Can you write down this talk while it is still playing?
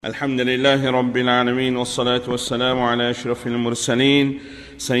الحمد لله رب العالمين والصلاة والسلام على أشرف المرسلين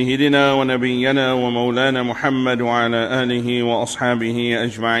سيدنا ونبينا ومولانا محمد وعلى آله وأصحابه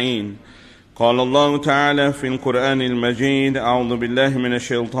أجمعين. قال الله تعالى في القرآن المجيد: أعوذ بالله من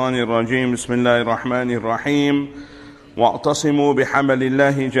الشيطان الرجيم، بسم الله الرحمن الرحيم، واعتصموا بحبل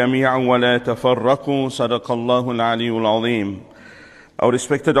الله جميعا ولا تفرقوا. صدق الله العلي العظيم. Our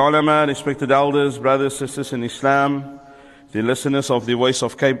respected ulama, respected elders, brothers, sisters in Islam, the listeners of the Voice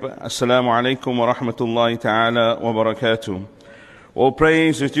of Cape, Assalamu alaikum wa rahmatullahi ta'ala wa barakatuh. All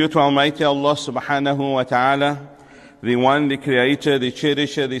praise is due to Almighty Allah subhanahu wa ta'ala, the one, the creator, the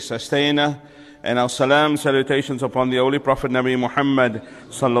cherisher, the sustainer, and our salam, salutations upon the Holy Prophet Nabi Muhammad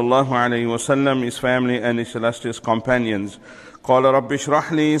sallallahu alayhi wa sallam, his family and his illustrious companions. قال رب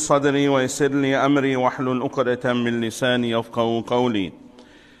اشرح لي صدري ويسر لي أمري واحلل عقدة من لساني يفقهوا قولي.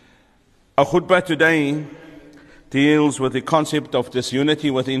 Our khutbah today deals with the concept of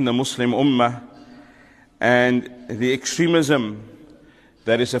disunity within the Muslim Ummah and the extremism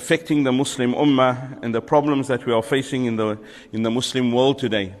that is affecting the Muslim Ummah and the problems that we are facing in the Muslim world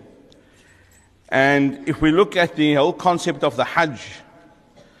today. And if we look at the whole concept of the Hajj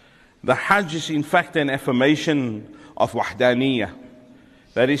is in fact an affirmation of Wahdaniyah.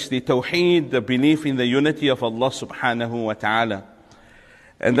 That is the Tawheed, the belief in the unity of Allah subhanahu wa ta'ala.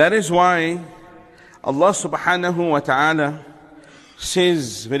 And that is why Allah subhanahu wa ta'ala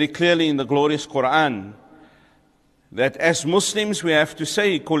says very clearly in the glorious Quran that as Muslims we have to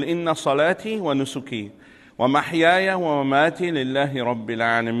say, قُلْ إِنَّ صَلَاتِي وَنُسُكِي وَمَحْيَايَ وَمَمَاتِي لِلَّهِ رَبِّ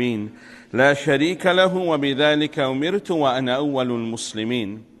الْعَالَمِينَ لَا شَرِيكَ لَهُ وَبِذَلِكَ أُمِرْتُ وَأَنَا أَوَّلُ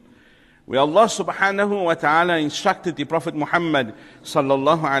الْمُسْلِمِينَ. Where Allah subhanahu wa ta'ala instructed the Prophet Muhammad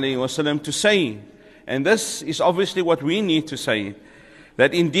sallallahu alayhi wa sallam to say, and this is obviously what we need to say,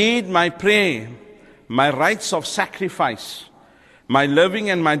 that indeed my prayer, my rites of sacrifice, my living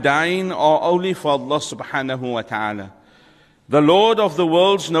and my dying are only for Allah subhanahu wa ta'ala. The Lord of the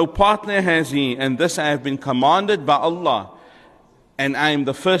worlds, no partner has He, and this I have been commanded by Allah, and I am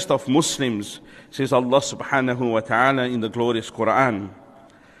the first of Muslims, says Allah subhanahu wa ta'ala in the glorious Quran.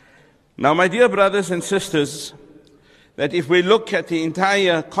 Now my dear brothers and sisters, that if we look at the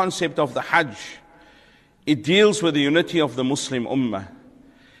entire concept of the Hajj, it deals with the unity of the Muslim Ummah.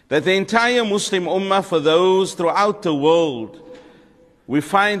 That the entire Muslim Ummah, for those throughout the world, we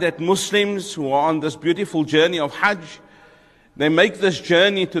find that Muslims who are on this beautiful journey of Hajj, they make this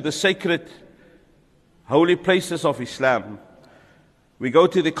journey to the sacred, holy places of Islam. We go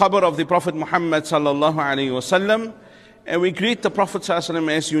to the qabr of the Prophet Muhammad sallallahu alayhi wa sallam, and we greet the Prophet sallallahu alayhi wa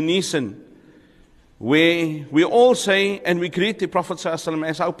sallam as unison, where we all say, and we greet the Prophet sallallahu alayhi wa sallam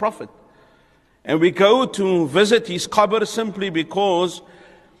as our Prophet. And we go to visit his qabr simply because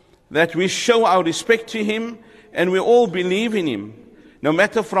that we show our respect to him, and we all believe in him. No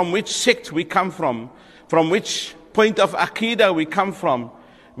matter from which sect we come from which point of Aqidah we come from,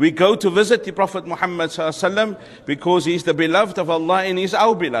 we go to visit the Prophet Muhammad sallallahu alaihi wasallam because he is the beloved of Allah and he is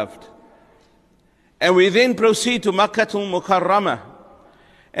our beloved. And we then proceed to Makkatul Mukarramah.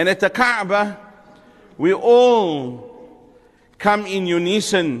 And at the Kaaba, we all come in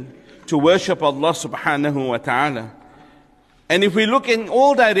unison to worship Allah subhanahu wa ta'ala. And if we look in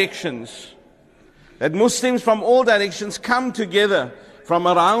all directions, that Muslims from all directions come together from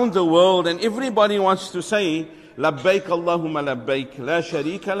around the world, and everybody wants to say, Labbaik Allahumma labbaik, la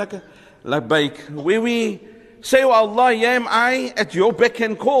sharika laka labbaik. Where we say, oh Allah, here am I at your beck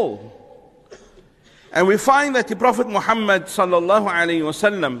and call. And we find that the Prophet Muhammad sallallahu alayhi wa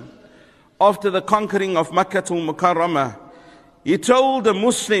sallam, after the conquering of Makkatul Mukarramah, he told the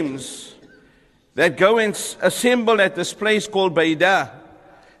Muslims that go and assemble at this place called Bayda.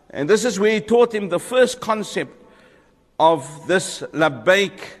 And this is where he taught him the first concept of this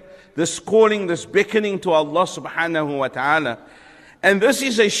labbaik, this calling, this beckoning to Allah subhanahu wa ta'ala. And this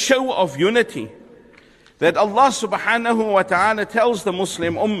is a show of unity, that Allah subhanahu wa ta'ala tells the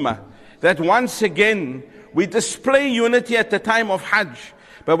Muslim Ummah that once again we display unity at the time of Hajj,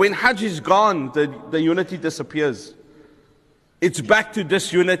 but when Hajj is gone, the unity disappears. It's back to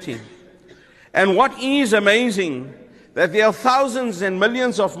disunity. And what is amazing, that there are thousands and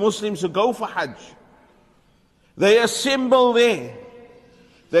millions of Muslims who go for Hajj. They assemble there.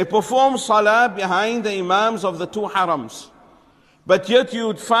 They perform salah behind the imams of the two harams. But yet you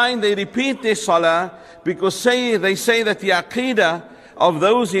would find they repeat their salah because they say that the aqidah of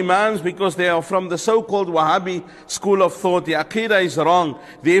those imams, because they are from the so-called Wahhabi school of thought, the aqidah is wrong.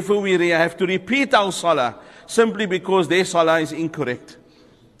 Therefore we have to repeat our salah simply because their salah is incorrect.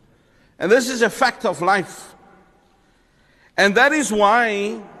 And this is a fact of life. And that is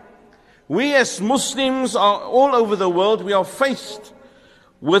why we as Muslims are all over the world, we are faced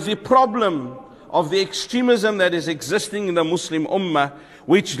with the problem of the extremism that is existing in the Muslim Ummah,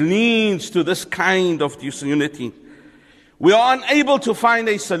 which leads to this kind of disunity. We are unable to find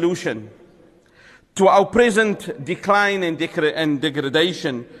a solution to our present decline and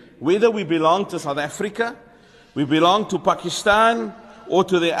degradation, whether we belong to South Africa, we belong to Pakistan, or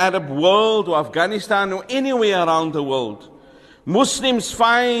to the Arab world, or Afghanistan, or anywhere around the world. Muslims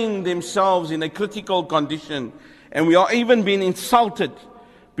find themselves in a critical condition, and we are even being insulted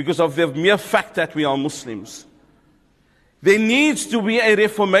because of the mere fact that we are Muslims. There needs to be a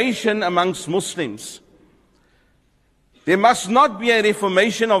reformation amongst Muslims. There must not be a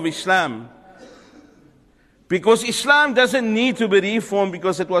reformation of Islam, because Islam doesn't need to be reformed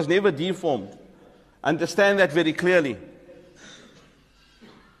because it was never deformed. Understand that very clearly.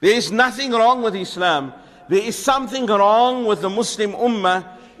 There is nothing wrong with Islam. There is something wrong with the Muslim Ummah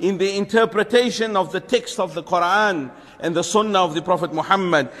in the interpretation of the text of the Quran and the Sunnah of the Prophet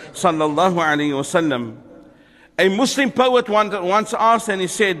Muhammad sallallahu alaihi wasallam. A Muslim poet once asked, and he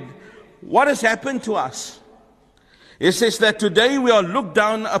said, what has happened to us? He says that today we are looked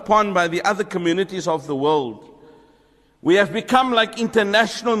down upon by the other communities of the world. We have become like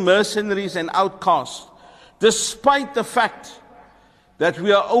international mercenaries and outcasts, despite the fact that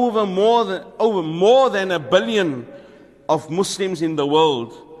we are over more than 1 billion of Muslims in the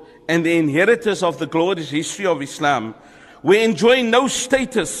world and the inheritors of the glorious history of Islam. We enjoy no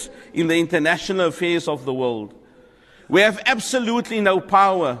status in the international affairs of the world. We have absolutely no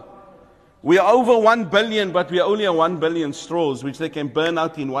power. We are over 1 billion, but we are only 1 billion straws, which they can burn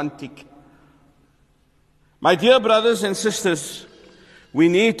out in one tick. My dear brothers and sisters, we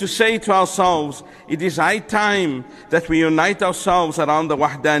need to say to ourselves, it is high time that we unite ourselves around the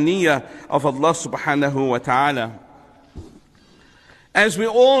wahdaniyah of Allah subhanahu wa ta'ala. As we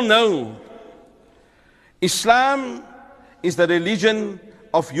all know, Islam is the religion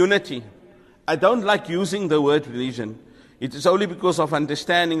of unity. I don't like using the word religion. It is only because of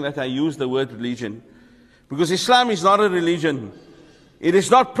understanding that I use the word religion. Because Islam is not a religion. It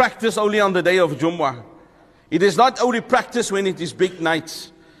is not practiced only on the day of Jumuah. It is not only practiced when it is big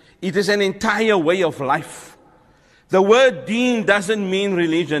nights. It is an entire way of life. The word deen doesn't mean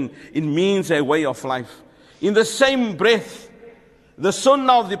religion. It means a way of life. In the same breath, the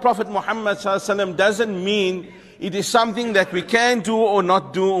Sunnah of the Prophet Muhammad ﷺ doesn't mean it is something that we can do or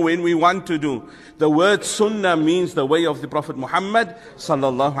not do when we want to do. The word Sunnah means the way of the Prophet Muhammad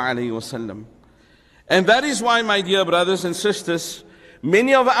sallallahu alaihi wasallam. And that is why, my dear brothers and sisters,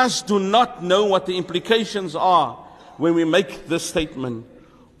 many of us do not know what the implications are when we make this statement.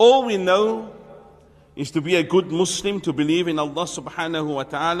 All we know is to be a good Muslim, to believe in Allah subhanahu wa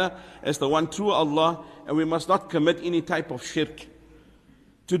ta'ala as the one true Allah, and we must not commit any type of shirk.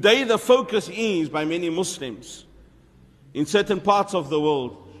 Today the focus is, by many Muslims in certain parts of the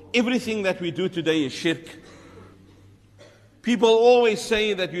world, everything that we do today is shirk. People always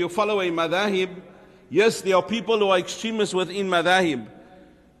say that we follow a madahib. Yes, there are people who are extremists within madahib,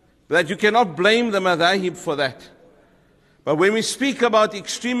 that you cannot blame the madahib for that. But when we speak about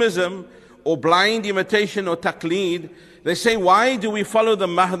extremism or blind imitation or taqleed, they say, why do we follow the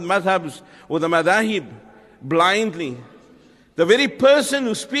madhabs or the madahib blindly? The very person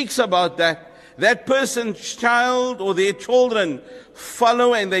who speaks about that person's child or their children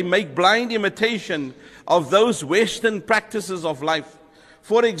follow and they make blind imitation of those Western practices of life.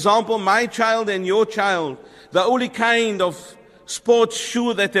 For example, my child and your child, the only kind of sports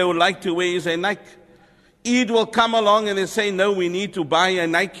shoe that they would like to wear is a Nike. Eid will come along and they say, no, we need to buy a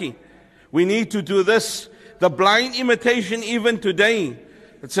Nike. We need to do this. The blind imitation even today.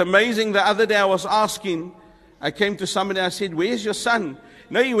 It's amazing. The other day I was asking, I came to somebody, I said, where's your son?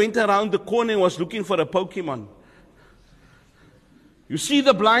 No, he went around the corner and was looking for a Pokemon. You see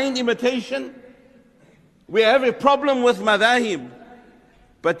the blind imitation? We have a problem with madahib,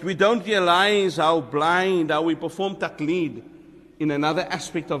 but we don't realize how blind, how we perform taqleed in another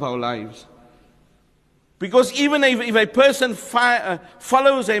aspect of our lives. Because even if a person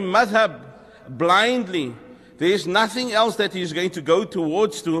follows a madhab blindly, there is nothing else that he is going to go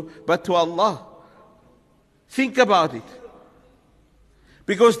towards but to Allah. Think about it.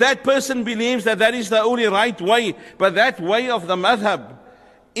 Because that person believes that that is the only right way, but that way of the madhab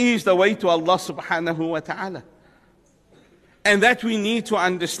is the way to Allah subhanahu wa ta'ala. And that we need to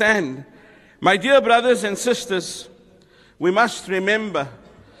understand. My dear brothers and sisters, we must remember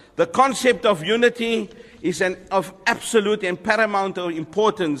the concept of unity is of absolute and paramount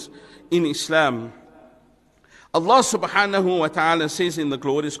importance in Islam. Allah subhanahu wa ta'ala says in the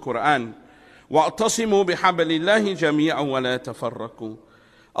glorious Quran, وَاعْتَصِمُوا بِحَبْلِ اللَّهِ جَمِيعًا وَلَا تَفَرَّقُوا.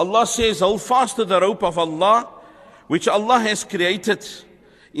 Allah says, hold fast to the rope of Allah, which Allah has created,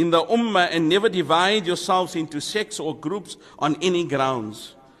 in the ummah and never divide yourselves into sects or groups on any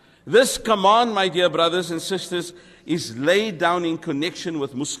grounds. This command, my dear brothers and sisters, is laid down in connection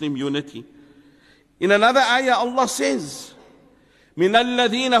with Muslim unity. In another ayah, Allah says, من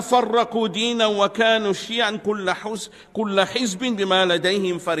الذين فرقوا دينا وكانوا شيعا كل حزب بما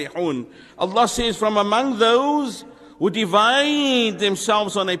لديهم فرحون. Allah says, from among those who divide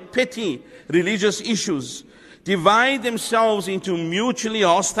themselves on a petty religious issues, divide themselves into mutually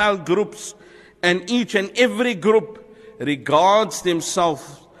hostile groups, and each and every group regards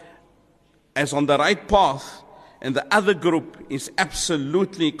themselves as on the right path, and the other group is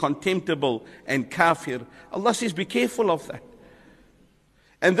absolutely contemptible and kafir. Allah says, be careful of that.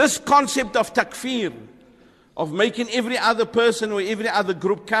 And this concept of takfir, of making every other person or every other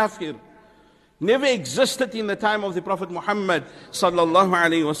group kafir, never existed in the time of the Prophet Muhammad sallallahu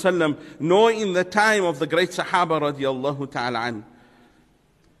alaihi wasallam, nor in the time of the great Sahaba radiallahu ta'ala an.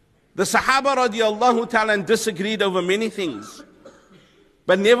 The Sahaba radiallahu ta'ala an disagreed over many things,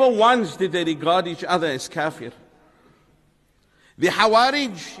 but never once did they regard each other as kafir. The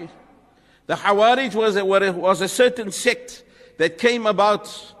Khawarij was a certain sect that came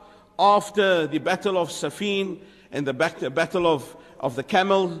about after the battle of Safin and the battle of the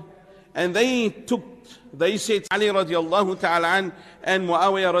camel. And they said Ali radiallahu ta'ala an and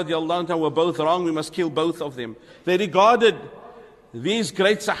Muawiyah radiallahu ta'ala were both wrong, we must kill both of them. They regarded these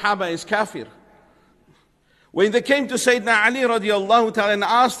great Sahaba as kafir. When they came to Sayyidina Ali radiallahu ta'ala and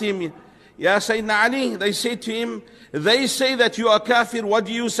asked him, Ya Sayyidina Ali, they said to him, they say that you are kafir, what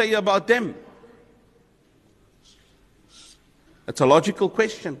do you say about them? It's a logical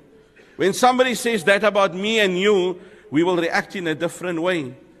question. When somebody says that about me and you, we will react in a different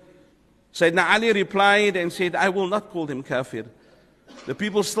way. Sayyidina Ali replied and said, I will not call them kafir. The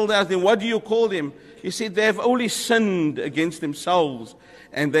people still asked him, what do you call them? He said, they have only sinned against themselves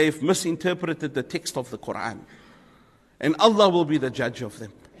and they've misinterpreted the text of the Quran. And Allah will be the judge of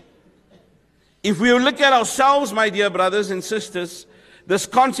them. If we look at ourselves, my dear brothers and sisters, this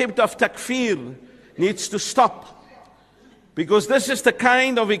concept of takfir needs to stop. Because this is the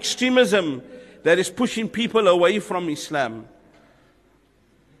kind of extremism that is pushing people away from Islam.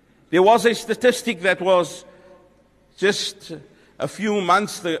 There was a statistic that was just a few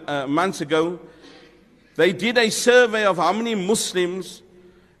months ago. They did a survey of how many Muslims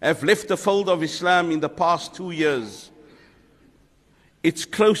have left the fold of Islam in the past 2 years. It's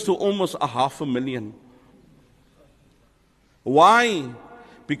close to almost 500,000. Why?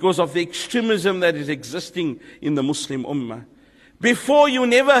 Because of the extremism that is existing in the Muslim Ummah. Before, you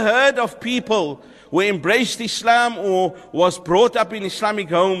never heard of people who embraced Islam or was brought up in Islamic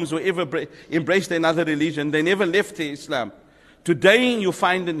homes or ever embraced another religion. They never left Islam. Today, you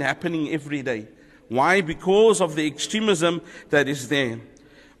find it happening every day. Why? Because of the extremism that is there.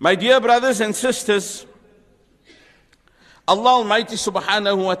 My dear brothers and sisters, Allah Almighty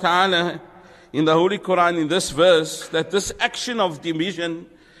subhanahu wa ta'ala in the Holy Quran, in this verse, that this action of division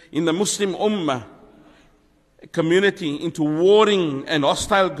in the Muslim Ummah community into warring and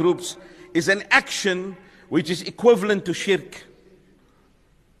hostile groups is an action which is equivalent to shirk.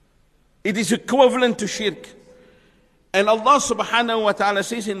 It is equivalent to shirk. And Allah subhanahu wa ta'ala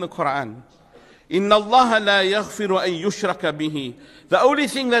says in the Quran, Inna Allah la yaghfiru an yushraka bihi. The only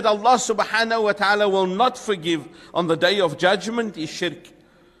thing that Allah subhanahu wa ta'ala will not forgive on the day of judgment is shirk.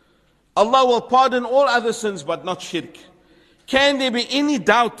 Allah will pardon all other sins but not shirk. Can there be any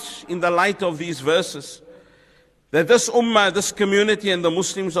doubt in the light of these verses that this ummah, this community and the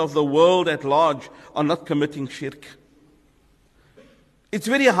Muslims of the world at large are not committing shirk? It's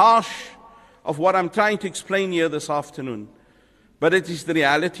very harsh of what I'm trying to explain here this afternoon, but it is the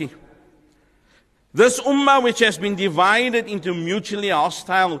reality. This ummah which has been divided into mutually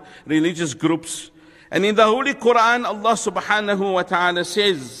hostile religious groups, and in the Holy Quran Allah subhanahu wa ta'ala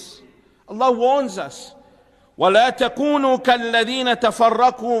says, Allah warns us, وَلَا تَكُونُوا كَالَّذِينَ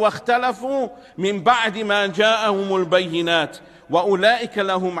تَفَرَّقُوا وَاخْتَلَفُوا مِنْ بَعْدِ مَا جَاءَهُمُ الْبَيِّنَاتِ وَأُولَٰئِكَ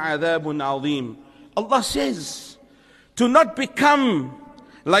لَهُمْ عَذَابٌ عَظِيمٌ. Allah says, to not become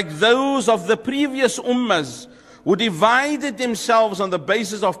like those of the previous ummahs who divided themselves on the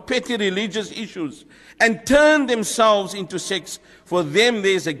basis of petty religious issues and turned themselves into sects. For them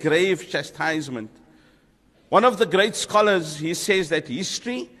there is a grave chastisement. One of the great scholars, he says that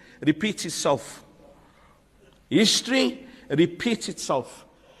history repeats itself. History repeats itself.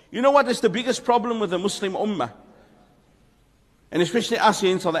 You know what is the biggest problem with the Muslim Ummah? And especially us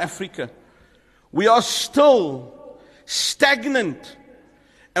here in South Africa. We are still stagnant.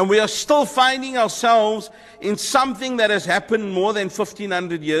 And we are still finding ourselves in something that has happened more than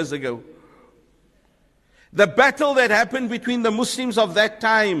 1500 years ago. The battle that happened between the Muslims of that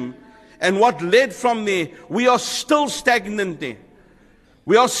time and what led from there, we are still stagnant there.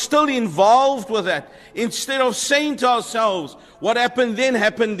 We are still involved with that. Instead of saying to ourselves, what happened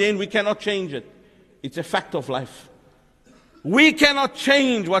then, we cannot change it. It's a fact of life. We cannot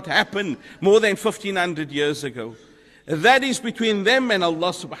change what happened more than 1500 years ago. That is between them and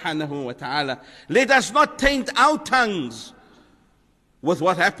Allah subhanahu wa ta'ala. Let us not taint our tongues with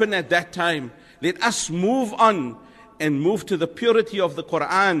what happened at that time. Let us move on and move to the purity of the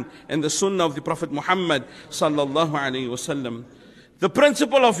Quran and the Sunnah of the Prophet Muhammad sallallahu alaihi wasallam. The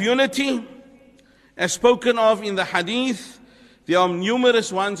principle of unity, as spoken of in the hadith, there are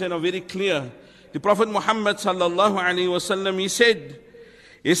numerous ones and are very clear. The Prophet Muhammad sallallahu alaihi wasallam, he said,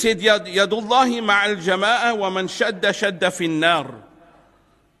 Yadullahi ma'al jama'a wa man shadda fin nar.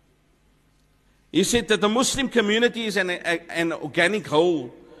 He said that the Muslim community is an organic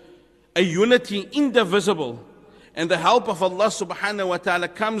whole, a unity indivisible, and the help of Allah subhanahu wa ta'ala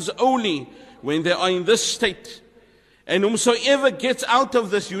comes only when they are in this state. And whomsoever gets out of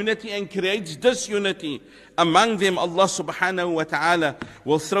this unity and creates disunity among them, Allah subhanahu wa ta'ala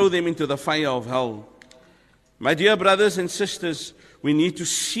will throw them into the fire of hell. My dear brothers and sisters, we need to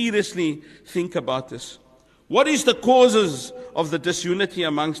seriously think about this. What is the causes of the disunity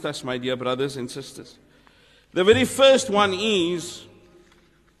amongst us, my dear brothers and sisters? The very first one is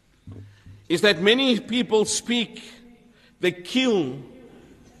that many people speak, they kill,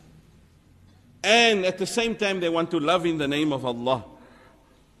 and at the same time they want to love in the name of Allah.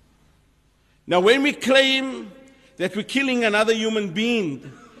 Now when we claim that we're killing another human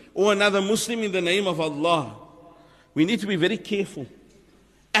being or another Muslim in the name of Allah, we need to be very careful,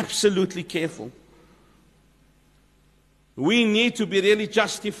 absolutely careful. We need to be really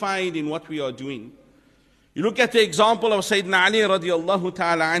justified in what we are doing. You look at the example of Sayyidina Ali radiallahu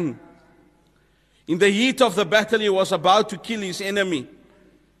ta'ala anhu. In the heat of the battle, he was about to kill his enemy.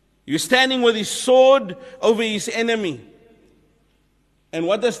 He was standing with his sword over his enemy. And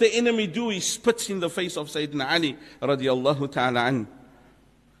what does the enemy do? He spits in the face of Sayyidina Ali radiallahu ta'ala anhu.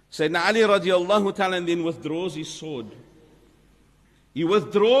 Sayyidina Ali radiallahu ta'ala and then withdraws his sword. He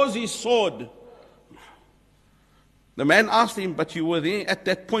withdraws his sword. The man asked him, but you were there at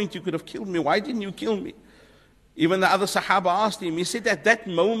that point, you could have killed me. Why didn't you kill me? Even the other Sahaba asked him. He said, at that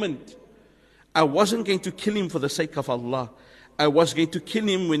moment, I wasn't going to kill him for the sake of Allah. I was going to kill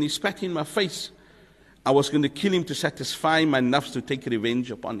him when he spat in my face. I was going to kill him to satisfy my nafs, to take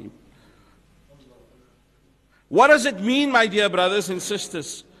revenge upon him. What does it mean, my dear brothers and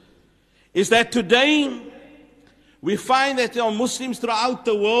sisters? Is that today we find that there are Muslims throughout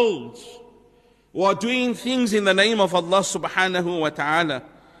the world who are doing things in the name of Allah subhanahu wa ta'ala.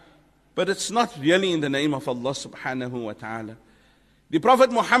 But it's not really in the name of Allah subhanahu wa ta'ala. The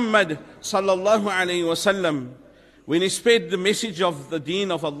Prophet Muhammad sallallahu alayhi wa sallam, when he spread the message of the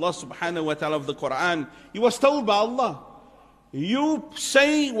deen of Allah subhanahu wa ta'ala, of the Quran, he was told by Allah, you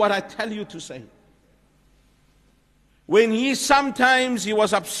say what I tell you to say. When sometimes he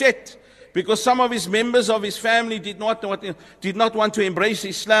was upset because some of his members of his family did not want to embrace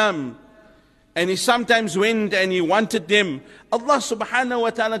Islam, and he sometimes went and he wanted them, Allah subhanahu wa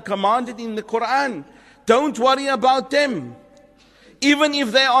ta'ala commanded in the Quran, don't worry about them. Even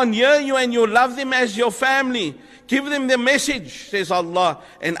if they are near you and you love them as your family, give them the message, says Allah,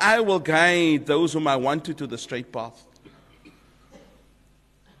 and I will guide those whom I want to the straight path.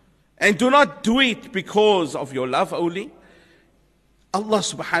 And do not do it because of your love only. Allah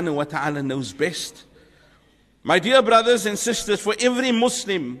subhanahu wa ta'ala knows best. My dear brothers and sisters, for every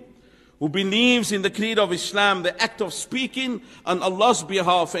Muslim who believes in the creed of Islam, the act of speaking on Allah's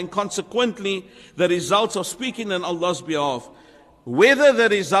behalf, and consequently the results of speaking on Allah's behalf, whether the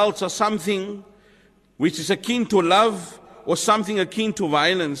results are something which is akin to love or something akin to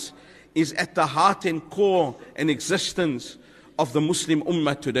violence, is at the heart and core and existence of the Muslim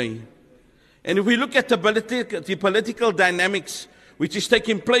Ummah today. And if we look at the political dynamics which is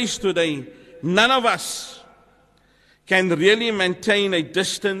taking place today, none of us can really maintain a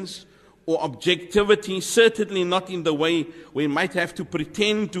distance or objectivity, certainly not in the way we might have to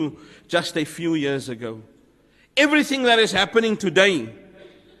pretend to just a few years ago. Everything that is happening today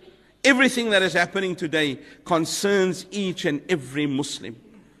concerns each and every Muslim.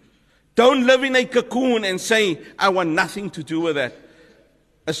 Don't live in a cocoon and say, I want nothing to do with that.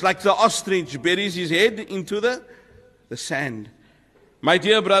 It's like the ostrich buries his head into the sand. My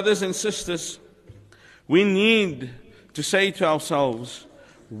dear brothers and sisters, we need to say to ourselves,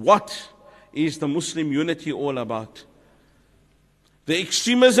 what is the Muslim unity all about? The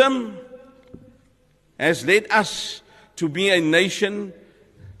extremism has led us to be a nation,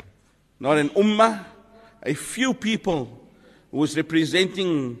 not an ummah, a few people who was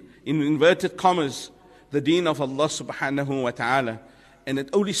representing, in inverted commas, the deen of Allah subhanahu wa ta'ala. And it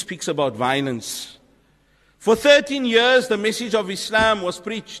only speaks about violence. For 13 years, the message of Islam was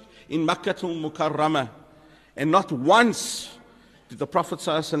preached in Makkatul Mukarramah. And not once did the Prophet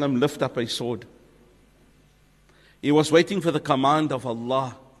ﷺ lift up a sword. He was waiting for the command of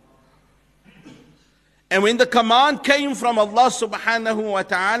Allah. And when the command came from Allah subhanahu wa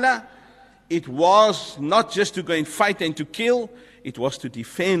ta'ala, it was not just to go and fight and to kill, it was to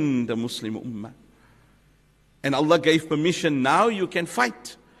defend the Muslim Ummah. And Allah gave permission, now you can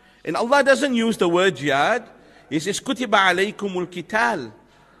fight. And Allah doesn't use the word jihad. He says, Kutiba alaykumul qital.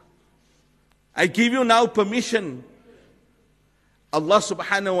 I give you now permission. Allah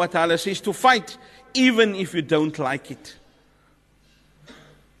subhanahu wa ta'ala says to fight, even if you don't like it.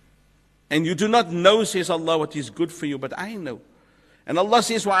 And you do not know, says Allah, what is good for you, but I know. And Allah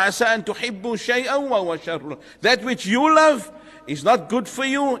says, وَعَسَىٰ أَن تُحِبُّوا شَيْئًا وَهُوَ شَرٌّ. That which you love is not good for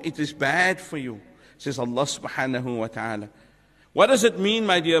you, it is bad for you, says Allah subhanahu wa ta'ala. What does it mean,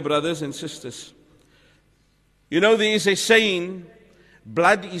 my dear brothers and sisters? You know, there is a saying,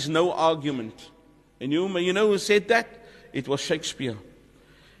 blood is no argument. And you know who said that? It was Shakespeare.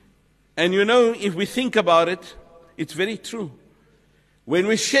 And you know, if we think about it, it's very true. When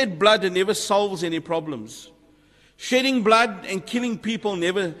we shed blood, it never solves any problems. Shedding blood and killing people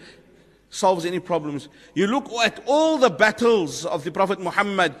never solves any problems. You look at all the battles of the Prophet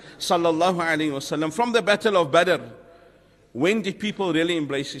Muhammad sallallahu alaihi wasallam. From the battle of Badr, when did people really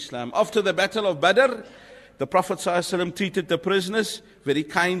embrace Islam? After the battle of Badr, the Prophet sallallahu alaihi wasallam treated the prisoners very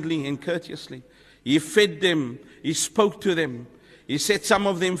kindly and courteously. He fed them, he spoke to them, he set some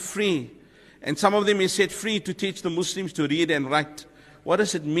of them free, and some of them he set free to teach the Muslims to read and write. What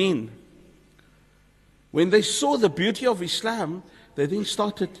does it mean? When they saw the beauty of Islam, they then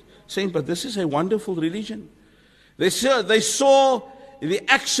started saying, but this is a wonderful religion. They saw the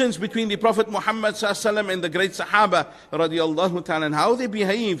actions between the Prophet Muhammad ﷺ and the great Sahaba radiallahu ta'ala, and how they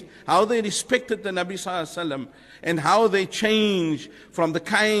behaved, how they respected the Nabi ﷺ, and how they changed from the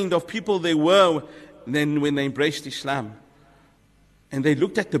kind of people they were then when they embraced Islam. And they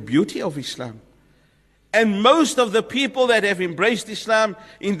looked at the beauty of Islam. And most of the people that have embraced Islam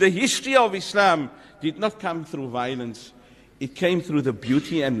in the history of Islam did not come through violence. It came through the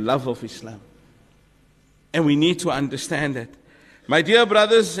beauty and love of Islam. And we need to understand that. My dear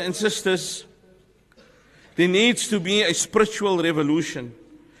brothers and sisters, there needs to be a spiritual revolution.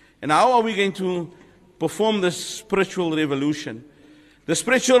 And how are we going to perform this spiritual revolution? The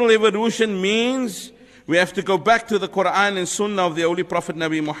spiritual revolution means we have to go back to the Quran and Sunnah of the Holy Prophet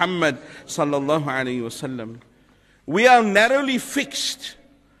Nabi Muhammad sallallahu alaihi wasallam. We are narrowly fixed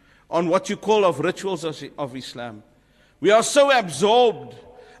on what you call of rituals of Islam. We are so absorbed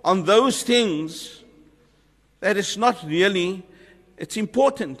on those things that it's not really, it's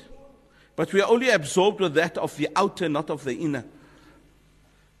important. But we are only absorbed with that of the outer, not of the inner.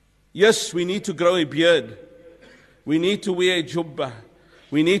 Yes, we need to grow a beard. We need to wear a jubbah.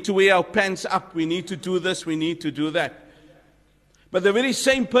 We need to wear our pants up. We need to do this. We need to do that. But the very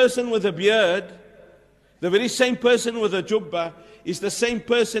same person with a beard, the very same person with a jubbah, is the same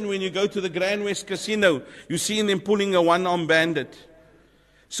person when you go to the Grand West Casino. You see them pulling a one-armed bandit.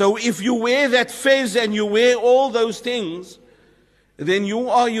 So if you wear that fez and you wear all those things, then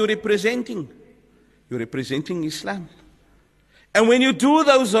you're representing Islam. And when you do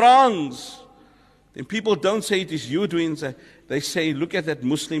those wrongs, then people don't say it is you doing that. They say, look at that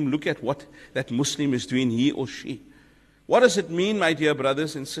Muslim, look at what that Muslim is doing, he or she. What does it mean, my dear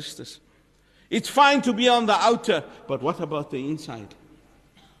brothers and sisters? It's fine to be on the outer, but what about the inside?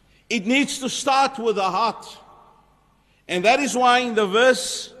 It needs to start with the heart. And that is why in the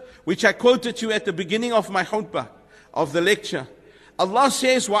verse which I quoted to you at the beginning of my khutbah, of the lecture, Allah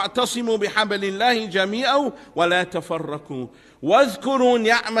says, وَاعْتَصِمُوا بِحَبَلِ اللَّهِ جَمِيعًا وَلَا تَفَرَّقُوا وَاذْكُرُوا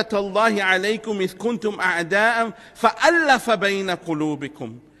نِعْمَةَ اللَّهِ عَلَيْكُمْ إِذْ كُنْتُمْ أَعْدَاءً فَأَلَّفَ بَيْنَ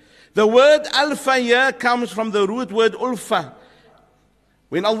قُلُوبِكُمْ. The word alfa here comes from the root word ulfa.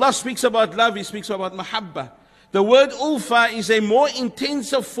 When Allah speaks about love, He speaks about mahabba. The word ulfa is a more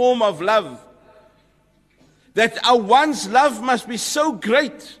intensive form of love. That one's love must be so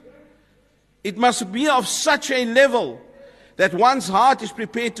great. It must be of such a level that one's heart is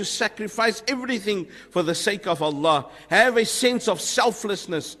prepared to sacrifice everything for the sake of Allah. Have a sense of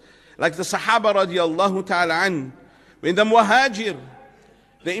selflessness. Like the Sahaba radiallahu ta'ala an. When the Muhajir,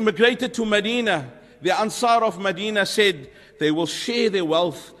 they immigrated to Medina, the Ansar of Medina said they will share their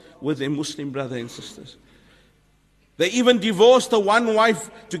wealth with their Muslim brothers and sisters. They even divorced the one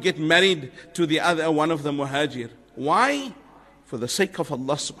wife to get married to the other, one of the Muhajir. Why? For the sake of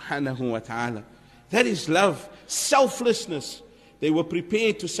Allah subhanahu wa ta'ala. That is love, selflessness. They were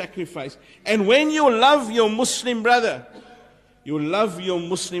prepared to sacrifice. And when you love your Muslim brother, you love your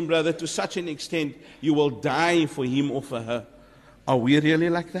Muslim brother to such an extent, you will die for him or for her. Are we really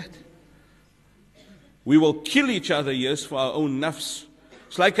like that? We will kill each other, yes, for our own nafs.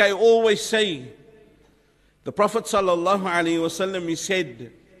 It's like I always say, the Prophet sallallahu alaihi wasallam, he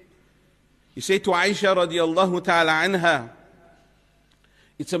said to Aisha radiallahu ta'ala anha,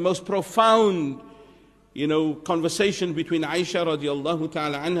 it's a most profound, conversation between Aisha radiallahu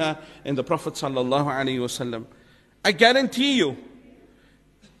ta'ala anha and the Prophet sallallahu alaihi wasallam. I guarantee you,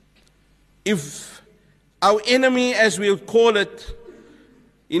 if our enemy, as we would call it,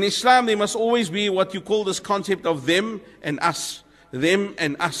 in Islam there must always be what you call this concept of them and us. Them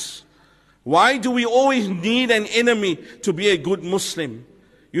and us. Why do we always need an enemy to be a good Muslim?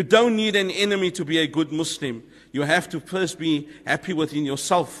 You don't need an enemy to be a good Muslim. You have to first be happy within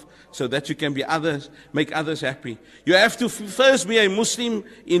yourself so that you can make others happy. You have to first be a Muslim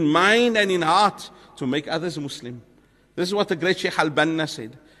in mind and in heart to make others Muslim. This is what the great Sheikh Al-Banna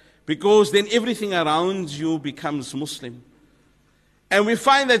said. Because then everything around you becomes Muslim. And we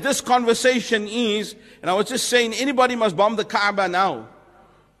find that this conversation is, and I was just saying, anybody must bomb the Kaaba now.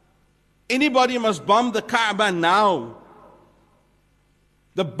 Anybody must bomb the Kaaba now.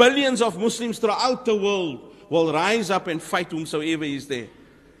 The billions of Muslims throughout the world will rise up and fight whomsoever is there.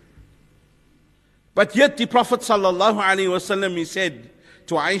 But yet the Prophet sallallahu alaihi wasallam, he said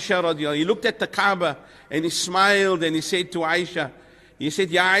to Aisha radiallahu, he looked at the Kaaba and he smiled and he said to Aisha, he said,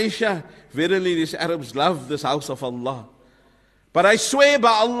 Ya Aisha, verily these Arabs love this house of Allah. But I swear by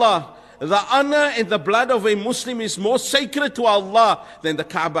Allah, the honor and the blood of a Muslim is more sacred to Allah than the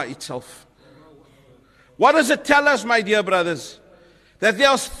Kaaba itself. What does it tell us, my dear brothers? That there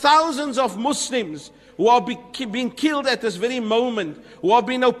are thousands of Muslims who are being killed at this very moment, who are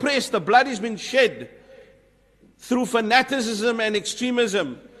being oppressed, the blood has been shed through fanaticism and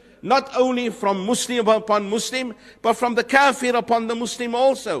extremism, not only from Muslim upon Muslim, but from the kafir upon the Muslim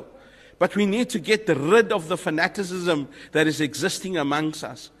also. But we need to get rid of the fanaticism that is existing amongst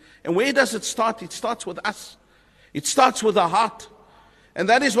us. And where does it start? It starts with us. It starts with the heart. And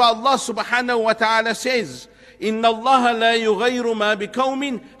that is why Allah subhanahu wa ta'ala says, إِنَّ اللَّهَ لَا يُغَيْرُ مَا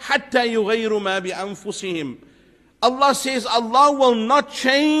بِقَوْمٍ حَتَّى يُغَيْرُ مَا بِأَنفُسِهِمْ. Allah says Allah will not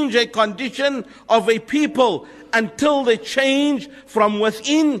change a condition of a people until they change from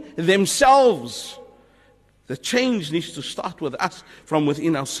within themselves. The change needs to start with us, from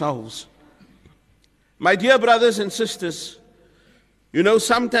within ourselves. My dear brothers and sisters,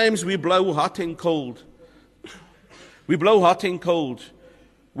 sometimes we blow hot and cold. We blow hot and cold.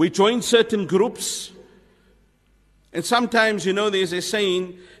 We join certain groups. And sometimes, there's a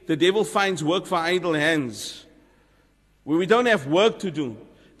saying, the devil finds work for idle hands. When we don't have work to do,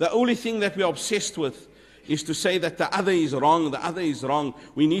 the only thing that we're obsessed with is to say that the other is wrong, the other is wrong.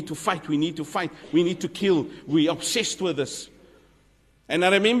 We need to fight, we need to fight, we need to kill. We're obsessed with this. And I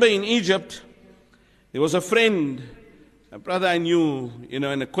remember in Egypt, there was a friend, a brother I knew,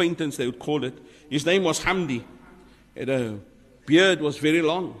 an acquaintance they would call it. His name was Hamdi. He had a beard, was very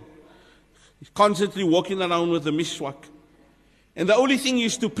long. He's constantly walking around with the mishwak. And the only thing he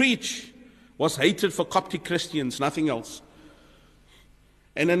used to preach was hatred for Coptic Christians, nothing else.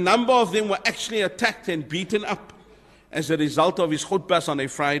 And a number of them were actually attacked and beaten up as a result of his khutbahs on a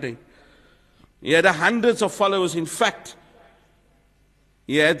Friday. He had hundreds of followers. In fact,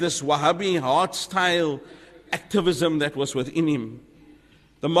 he had this Wahhabi hard-style activism that was within him.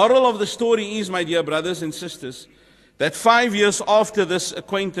 The moral of the story is, my dear brothers and sisters, that 5 years after this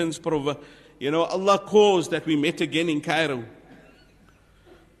acquaintance, Allah caused that we met again in Cairo.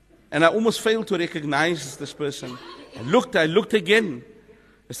 And I almost failed to recognize this person. I looked again.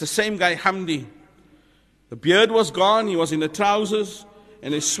 It's the same guy, Hamdi. The beard was gone, he was in the trousers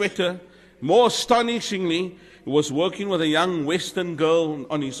and a sweater. More astonishingly, he was working with a young Western girl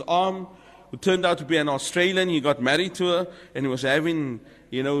on his arm, who turned out to be an Australian. He got married to her, and he was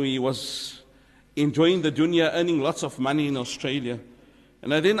he was enjoying the dunya, earning lots of money in Australia.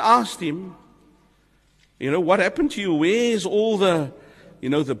 And I then asked him, what happened to you? Where is all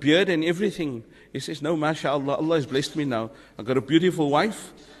the beard and everything? He says, no, mashallah, Allah has blessed me now. I've got a beautiful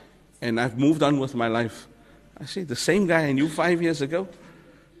wife, and I've moved on with my life. I said, the same guy I knew 5 years ago?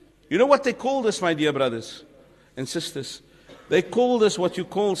 You know what they call this, my dear brothers and sisters? They call this what you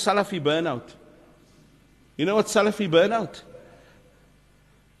call Salafi burnout. You know what Salafi burnout?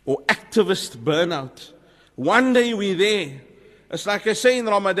 Or activist burnout. One day we're there. It's like I say in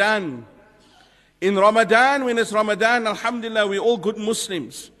Ramadan. In Ramadan, when it's Ramadan, alhamdulillah, we're all good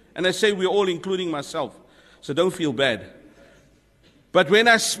Muslims. And I say we're all, including myself. So don't feel bad. But when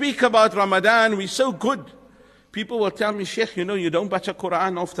I speak about Ramadan, we're so good. People will tell me, Sheikh, you don't bacha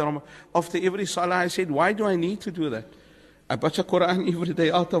Quran after every salah. I said, why do I need to do that? I bacha Quran every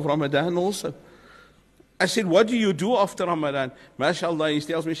day out of Ramadan also. I said, what do you do after Ramadan? MashaAllah, he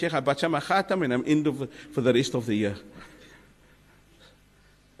tells me, Sheikh, I bacha my khatam and I'm in for the rest of the year.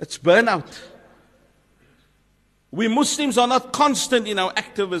 It's burnout. We Muslims are not constant in our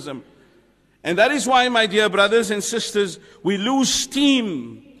activism. And that is why, my dear brothers and sisters, we lose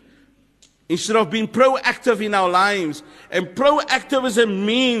steam instead of being proactive in our lives. And proactivism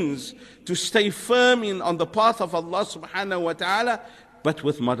means to stay firm on the path of Allah subhanahu wa ta'ala, but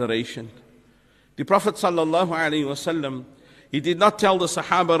with moderation. The Prophet sallallahu alaihi wasallam, he did not tell the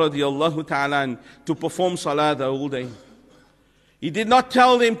Sahaba radiallahu ta'ala to perform salah the whole day. He did not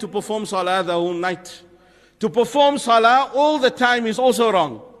tell them to perform salah the whole night. To perform salah all the time is also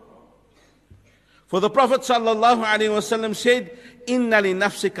wrong. For the Prophet sallallahu alaihi wasallam said, "Inna li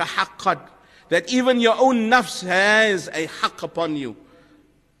nafsika haqqan," that even your own nafs has a haqq upon you.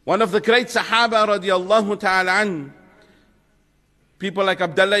 One of the great Sahaba radiallahu ta'ala an, people like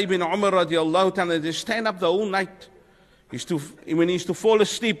Abdullah ibn Umar radiallahu ta'ala, they stand up the whole night. When he used to fall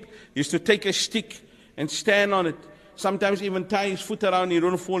asleep, he used to take a stick and stand on it. Sometimes even tie his foot around, he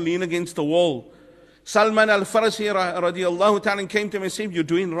don't fall, lean against the wall. Salman al-Farsi radiallahu ta'ala came to him and said, "You're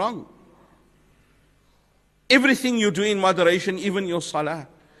doing wrong. Everything you do in moderation, even your salah.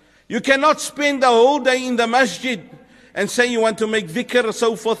 You cannot spend the whole day in the masjid and say you want to make dhikr,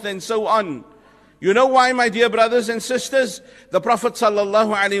 so forth and so on." You know why, my dear brothers and sisters? The Prophet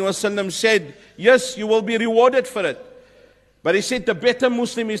sallallahu alaihi wasallam said, yes, you will be rewarded for it. But he said the better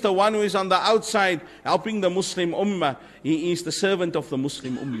Muslim is the one who is on the outside helping the Muslim ummah. He is the servant of the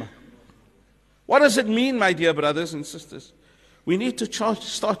Muslim ummah. What does it mean, my dear brothers and sisters? We need to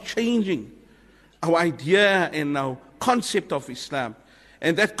start changing our idea and our concept of Islam.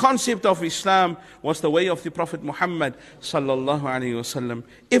 And that concept of Islam was the way of the Prophet Muhammad sallallahu alaihi wasallam.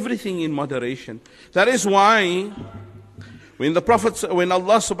 Everything in moderation. That is why when Allah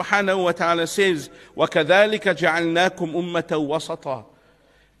subhanahu wa ta'ala says, وَكَذَلِكَ جَعَلْنَاكُمْ أُمَّةً وَسَطًا,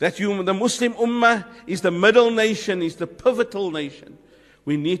 that the Muslim ummah is the middle nation, is the pivotal nation.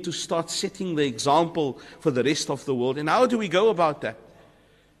 We need to start setting the example for the rest of the world. And how do we go about that?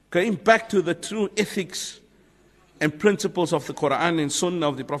 Going back to the true ethics and principles of the Quran and Sunnah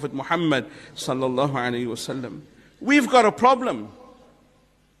of the Prophet Muhammad sallallahu alaihi wasallam. We've got a problem.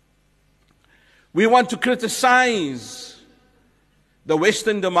 We want to criticize the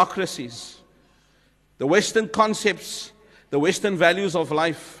Western democracies, the Western concepts, the Western values of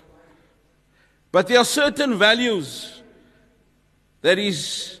life. But there are certain values that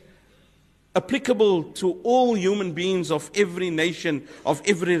is applicable to all human beings of every nation, of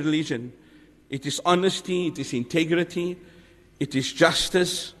every religion. It is honesty, it is integrity, it is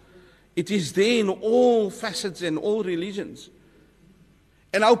justice. It is there in all facets and all religions.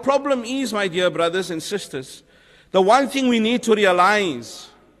 And our problem is, my dear brothers and sisters, the one thing we need to realize,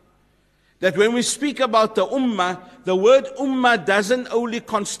 that when we speak about the ummah, the word ummah doesn't only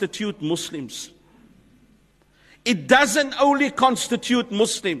constitute Muslims. It doesn't only constitute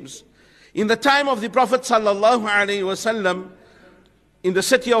Muslims. In the time of the Prophet sallallahu alaihi wasallam, in the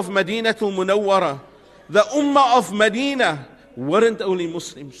city of Madinatul Munawwara, the ummah of Medina weren't only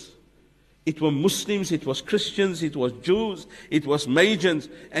Muslims. It were Muslims, it was Christians, it was Jews, it was Magians,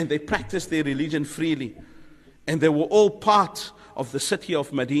 and they practiced their religion freely. And they were all part of the city of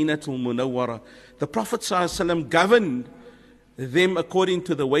Madinatul Munawwara. The Prophet ﷺ governed them according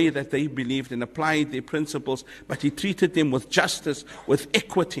to the way that they believed and applied their principles, but he treated them with justice, with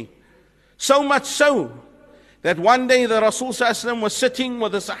equity. So much so that one day the Rasul ﷺ was sitting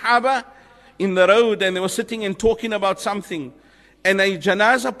with the Sahaba in the road, and they were sitting and talking about something. And a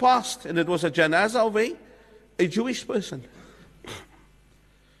janazah passed, and it was a janazah of a Jewish person.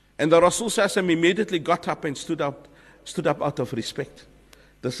 And the Rasul ﷺ immediately got up and stood up out of respect.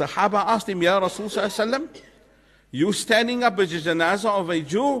 The Sahaba asked him, Ya Rasul ﷺ, you standing up as a janazah of a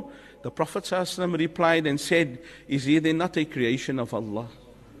Jew? The Prophet ﷺ replied and said, is he then not a creation of Allah?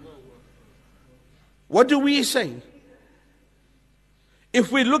 What do we say?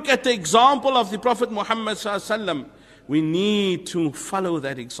 If we look at the example of the Prophet Muhammad ﷺ, we need to follow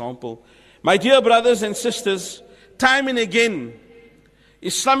that example. My dear brothers and sisters, time and again,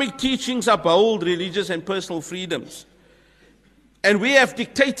 Islamic teachings uphold religious and personal freedoms. And we have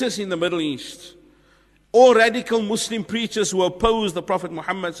dictators in the Middle East, or radical Muslim preachers who oppose the Prophet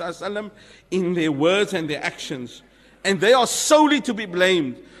Muhammad ﷺ in their words and their actions. And they are solely to be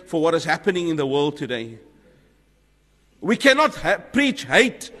blamed for what is happening in the world today. We cannot preach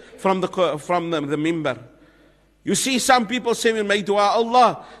hate from the minbar. You see some people say, we make dua,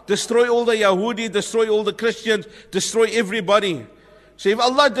 Allah, destroy all the Yahudi, destroy all the Christians, destroy everybody. So if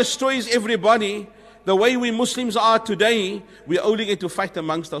Allah destroys everybody, the way we Muslims are today, we're only going to fight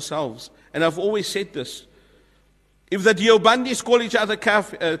amongst ourselves. And I've always said this. If the Deobandis call each other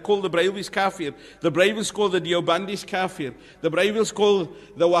kafir, call the Brahmins kafir, the Brahmins call the Deobandis kafir, the Brahmins call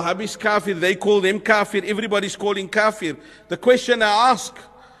the Wahhabis kafir, they call them kafir, everybody's calling kafir. The question I ask,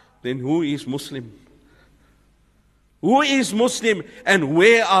 then who is Muslim? Who is Muslim and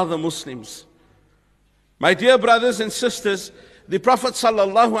where are the Muslims? My dear brothers and sisters, the Prophet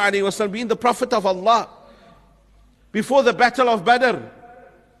sallallahu alaihi wasallam, being the Prophet of Allah, before the battle of Badr,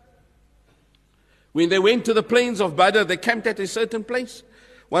 when they went to the plains of Badr, they camped at a certain place.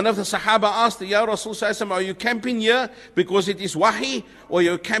 One of the Sahaba asked, Ya Rasul sallallahu alaihi wasallam, are you camping here because it is wahi, or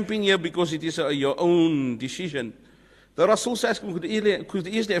you're camping here because it is your own decision? The Rasul sallallahu alaihi wasallam could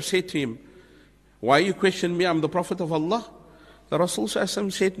easily have said to him, why you question me? I'm the Prophet of Allah. The Rasul sallallahu alaihi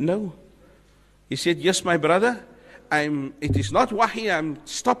wasallam said, no. He said, yes, my brother, it is not wahi, I'm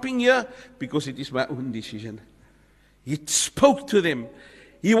stopping here because it is my own decision. He spoke to them.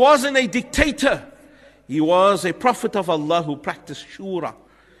 He wasn't a dictator. He was a Prophet of Allah who practiced shura.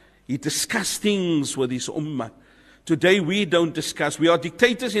 He discussed things with his ummah. Today we don't discuss. We are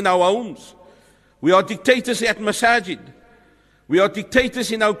dictators in our homes. We are dictators at masajid. We are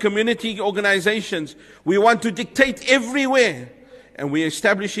dictators in our community organizations. We want to dictate everywhere. And we are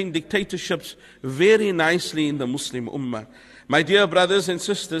establishing dictatorships very nicely in the Muslim ummah. My dear brothers and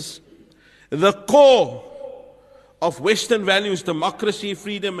sisters, the core of Western values, democracy,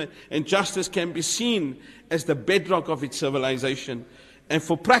 freedom, and justice can be seen as the bedrock of its civilization. And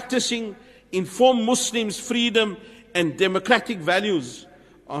for practicing informed Muslims, freedom and democratic values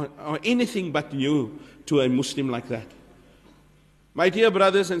are anything but new to a Muslim like that. My dear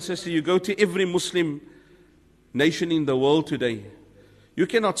brothers and sisters, you go to every Muslim nation in the world today, you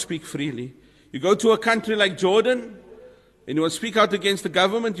cannot speak freely. You go to a country like Jordan, and you will speak out against the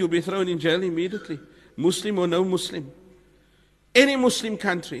government, you'll be thrown in jail immediately. Muslim or no Muslim. Any Muslim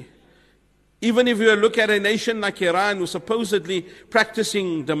country. Even if you look at a nation like Iran, who's supposedly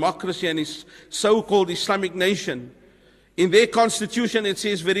practicing democracy and is so-called Islamic nation, in their constitution it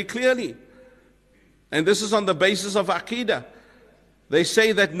says very clearly, and this is on the basis of Aqidah, they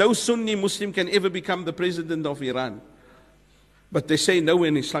say that no Sunni Muslim can ever become the president of Iran. But they say no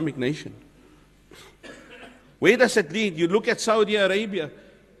in Islamic nation. Where does it lead? You look at Saudi Arabia.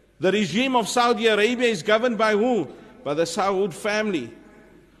 The regime of Saudi Arabia is governed by who? By the Saud family.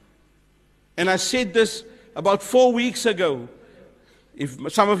 And I said this about 4 weeks ago, if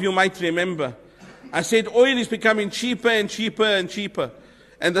some of you might remember. I said oil is becoming cheaper and cheaper and cheaper.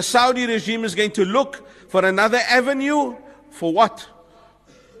 And the Saudi regime is going to look for another avenue for what?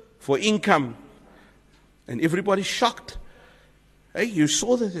 For income. And everybody's shocked. Hey, you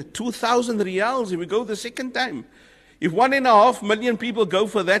saw that 2,000 riyals if we go the second time. If 1.5 million people go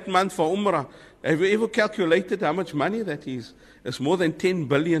for that month for Umrah, have you ever calculated how much money that is? It's more than $10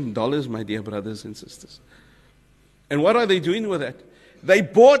 billion, my dear brothers and sisters. And what are they doing with that? They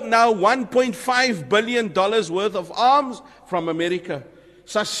bought now $1.5 billion worth of arms from America,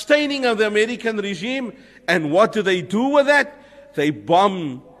 sustaining of the American regime. And what do they do with that? They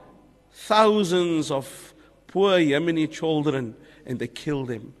bomb thousands of poor Yemeni children and they kill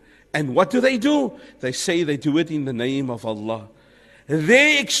them. And what do? They say they do it in the name of Allah.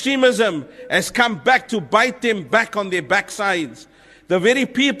 Their extremism has come back to bite them back on their backsides. The very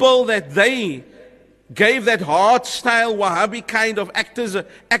people that they gave that hard-style Wahhabi kind of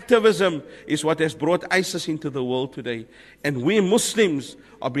activism is what has brought ISIS into the world today. And we Muslims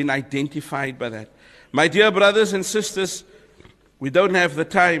are being identified by that. My dear brothers and sisters, we don't have the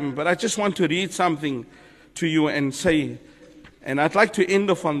time, but I just want to read something to you and say, and I'd like to end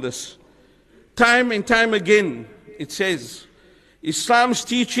off on this. Time and time again, it says, Islam's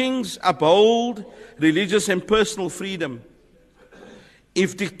teachings uphold religious and personal freedom.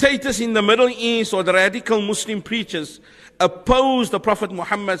 If dictators in the Middle East or the radical Muslim preachers oppose the Prophet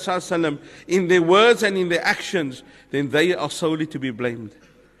Muhammad ﷺ in their words and in their actions, then they are solely to be blamed.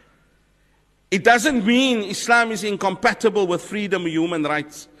 It doesn't mean Islam is incompatible with freedom and human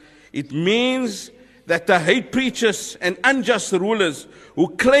rights. It means that the hate preachers and unjust rulers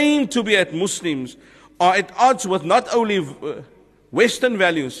who claim to be at Muslims are at odds with not only Western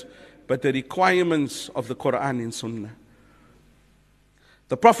values, but the requirements of the Quran and Sunnah.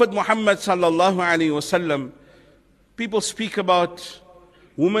 The Prophet Muhammad sallallahu alaihi wasallam, people speak about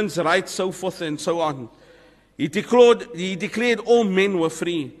women's rights, so forth and so on. He declared all men were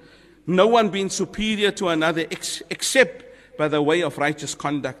free, no one being superior to another except by the way of righteous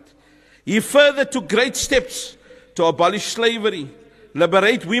conduct. He further took great steps to abolish slavery,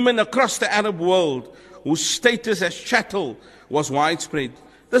 liberate women across the Arab world whose status as chattel was widespread.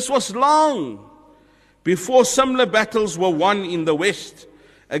 This was long before similar battles were won in the West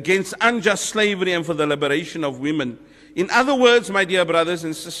against unjust slavery and for the liberation of women. In other words, my dear brothers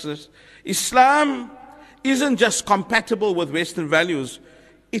and sisters, Islam isn't just compatible with Western values.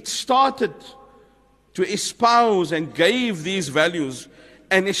 It started to espouse and gave these values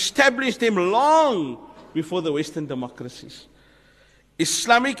and established them long before the Western democracies.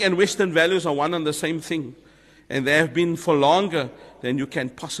 Islamic and Western values are one and the same thing, and they have been for longer than you can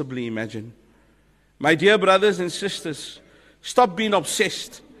possibly imagine. My dear brothers and sisters, stop being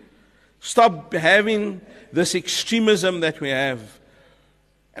obsessed. Stop having this extremism that we have.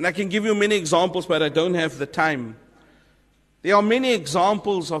 And I can give you many examples, but I don't have the time. There are many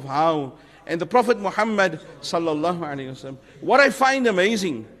examples of how, and the Prophet Muhammad sallallahu alaihi wasallam, what I find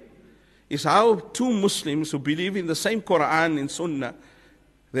amazing is how two Muslims who believe in the same Quran and Sunnah,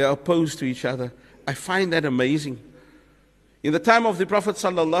 they are opposed to each other. I find that amazing. In the time of the Prophet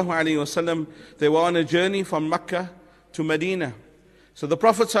sallallahu alaihi wasallam, they were on a journey from Mecca to Medina. So the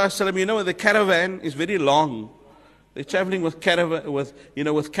Prophet sallallahu alaihi wasallam, the caravan is very long. They're traveling with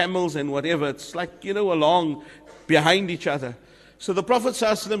with camels and whatever. It's like, along behind each other. So the Prophet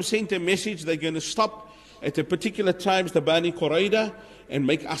sallallahu alaihi wasallam sent a message. They're going to stop at a particular times, the Bani Qurayda, and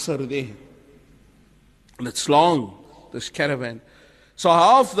make Asr there. And it's long, this caravan. So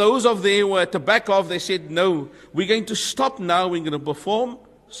half those of them were at the back of, they said, no, we're going to stop now, we're going to perform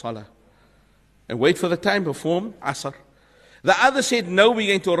Salah. And wait for the time, perform Asr. The other said, no, we're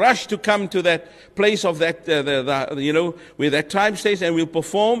going to rush to come to that place of that, where that time stays, and we'll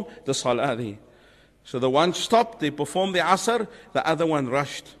perform the Salah there. So the one stopped, they performed the Asr, the other one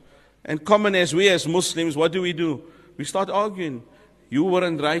rushed. And common as we as Muslims, what do? We start arguing. You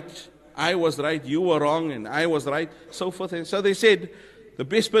weren't right, I was right, you were wrong, and I was right, so forth. And so they said, the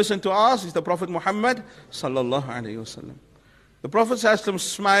best person to ask is the Prophet Muhammad sallallahu alaihi wasallam. The Prophet sallallahu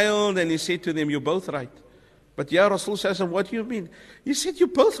smiled and he said to them, you're both right. But Ya Rasul sallallahu, what do you mean? He said, you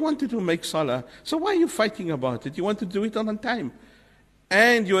both wanted to make Salah, so why are you fighting about it? You want to do it on time.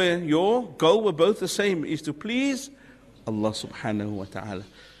 And your goal were both the same, is to please Allah subhanahu wa ta'ala.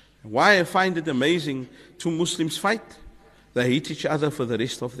 Why I find it amazing, two Muslims fight. They hate each other for the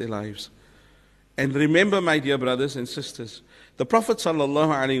rest of their lives. And remember, my dear brothers and sisters, the Prophet sallallahu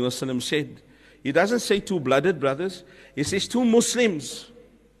alaihi wasallam said, he doesn't say two blooded brothers, he says two Muslims.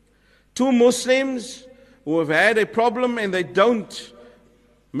 Two Muslims who have had a problem and they don't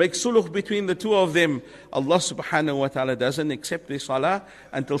make sulh between the two of them. Allah subhanahu wa ta'ala doesn't accept their salah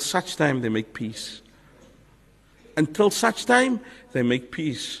until such time they make peace. Until such time they make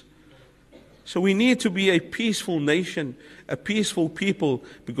peace. So we need to be a peaceful nation, a peaceful people,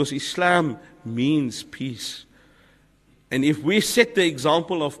 because Islam means peace. And if we set the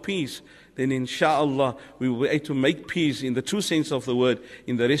example of peace, then inshallah we will be able to make peace in the true sense of the word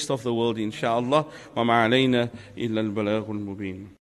in the rest of the world, inshallah. وَمَا عَلَيْنَا إِلَّا الْبَلَاغُ الْمُبِينُ.